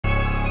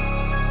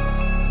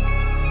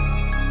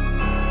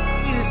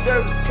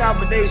service, the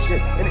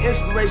combination, and the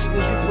inspiration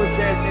is you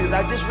pussy ass niggas.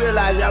 I just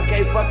realized y'all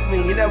can't fuck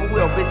with me. You never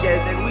will, bitch ass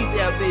nigga. We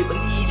tell they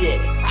believe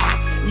that.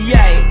 Yeah,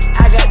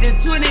 I got the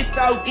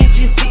 24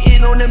 inches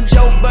sitting on them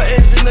Joe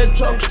buttons in the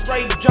trunk,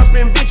 straight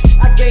jumping, bitch.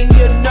 I can't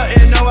hear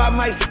nothing. No, I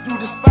might do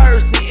the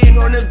Spurs sitting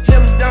on them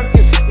Tim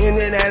Duncans. And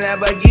in that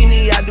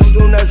Lamborghini, I do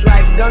donuts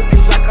like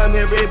Dunkins. Like I'm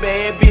every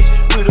bad bitch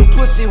with a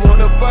pussy,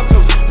 wanna fuck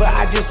them. But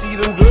I just see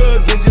them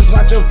drugs and just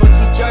watch them fuck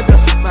each other.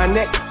 My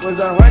neck was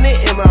 100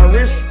 and my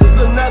wrist was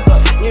another.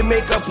 It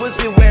make a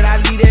pussy wet, I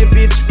leave that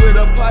bitch with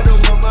a puddle.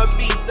 On my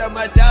beats, on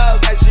my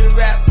dog, I should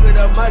rap with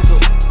a muzzle.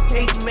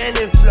 Take man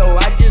and flow,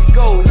 I just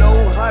go, no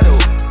huddle.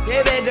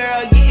 Baby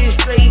girl, getting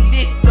straight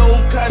dick, no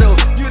cuddle.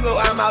 You know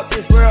I'm out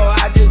this world,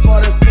 I just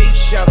bought a space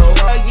shuttle.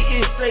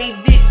 Getting straight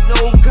dick,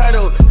 no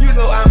cuddle. You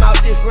know I'm out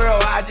this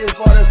world, I just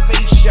bought a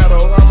space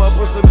shuttle. I'ma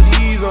put some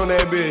D's on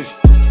that bitch.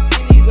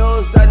 These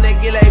hoes starting to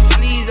get like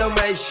fleas on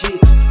my shit.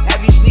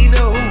 Have you seen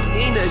her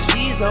Houdina?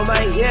 She's on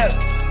my hip.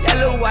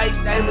 Yellow white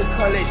diamonds,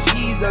 call it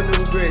G's on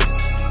them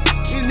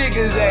wrists. You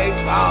niggas ain't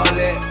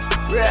ballin'.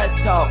 Real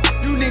talk,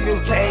 you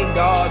niggas can't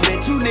guard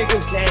me. Two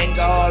niggas can't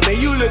guard me.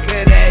 You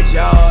looking at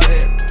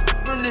Jordan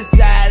from the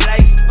side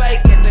like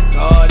Spike in the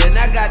garden.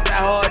 I got the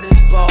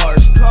hardest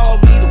bars.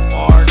 Call me the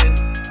warden.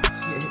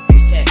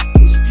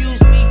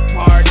 Excuse me,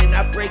 pardon.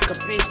 I break a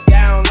bitch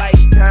down like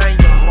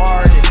Tanya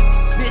Hardin.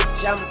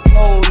 Bitch, I'm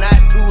cold, not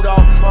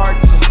Rudolph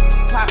Martin.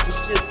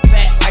 Pockets just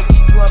fat like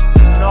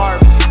Trumps and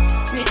Narvin.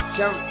 Bitch,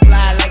 I'm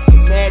fly like the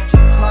magic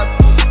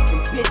carpet.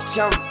 And bitch,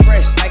 I'm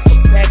fresh like a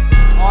pack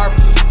of arbor.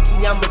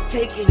 I'ma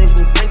take it and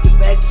we'll bring it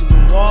back to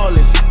New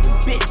Orleans. And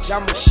bitch,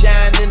 I'ma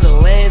shine in the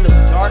land of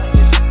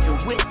darkness. And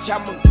which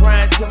I'ma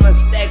grind till my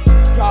stacks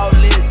as tall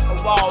as a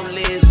wall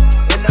is.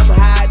 And I'm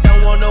high,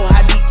 don't wanna know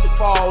how deep the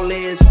fall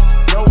is.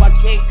 No, I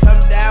can't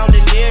come down,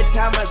 and every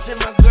time I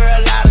send my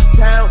girl out of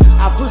town,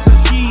 I put some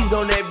keys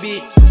on that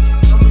bitch.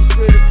 I'm a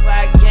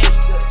certified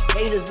gangster.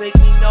 Haters make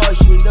me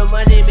nauseous, the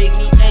money make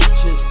me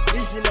anxious.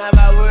 Listen how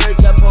my words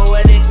are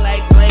poetic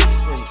like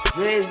Langston.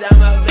 Dreads down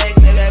my back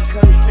like I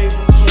come straight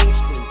from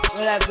Kingston.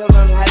 When I come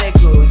from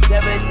Halico,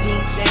 17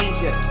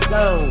 danger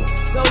zone.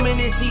 So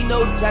many C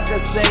notes I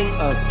could sing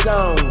a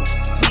song.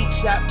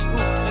 T-shot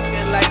poop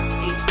looking like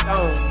a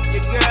stone.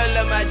 Your girl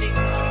on my dick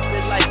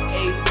is like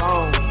a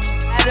phone.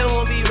 I don't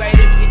wanna be right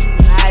if getting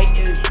high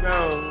is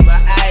strong. My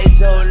eyes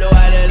so low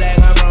I look like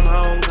I'm from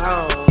Hong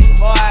Kong.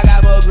 Boy, I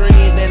got more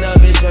green than a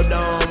bitch of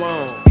Dome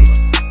on.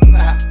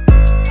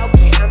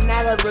 Okay, I'm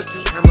not a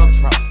rookie, I'm a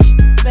pro.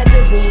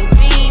 Medicine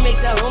fiend, make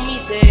the homie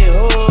say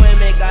ho, and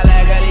make all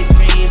that girlie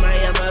scream. I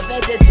am a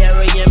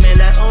vegetarian, man,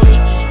 I only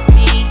eat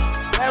meat.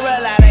 Wear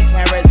a lot of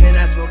carrots and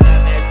I smoke a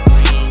mess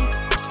green.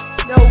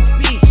 No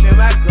beef in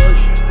my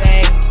grocery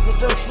bag. Put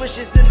some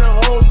swishes in a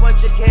whole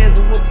bunch of cans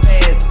of whoop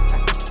ass.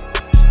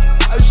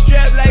 I'm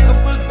strapped like a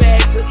book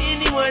bag, so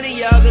any one of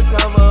y'all can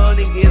come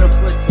on and get a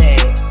foot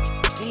tag.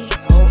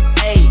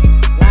 D-O-A,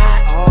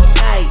 ride all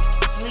night,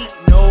 sleep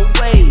no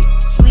way,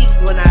 sleep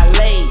when I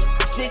lay.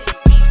 6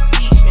 feet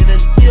deep, and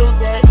until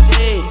that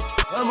day,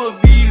 I'ma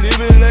be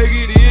living like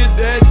it is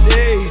that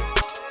day.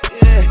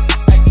 Yeah,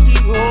 I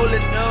keep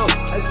holding on.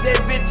 I say,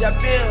 bitch, I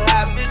been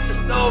high, bitch, the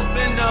stove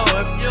been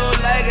on. If you don't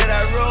like it,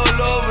 I roll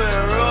over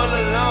and roll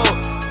alone.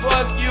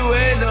 Fuck you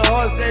and the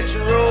horse that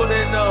you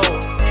rolling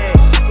on. Yeah,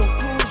 so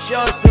cool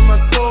shots in my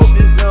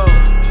Corbin zone.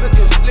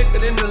 Looking slicker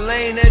than the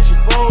lane that you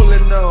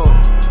bowling on.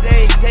 They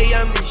ain't tell you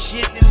I'm the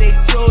shit, then they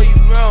told you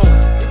wrong.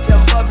 Bitch,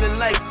 I'm bubbling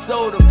like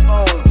soda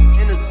foam.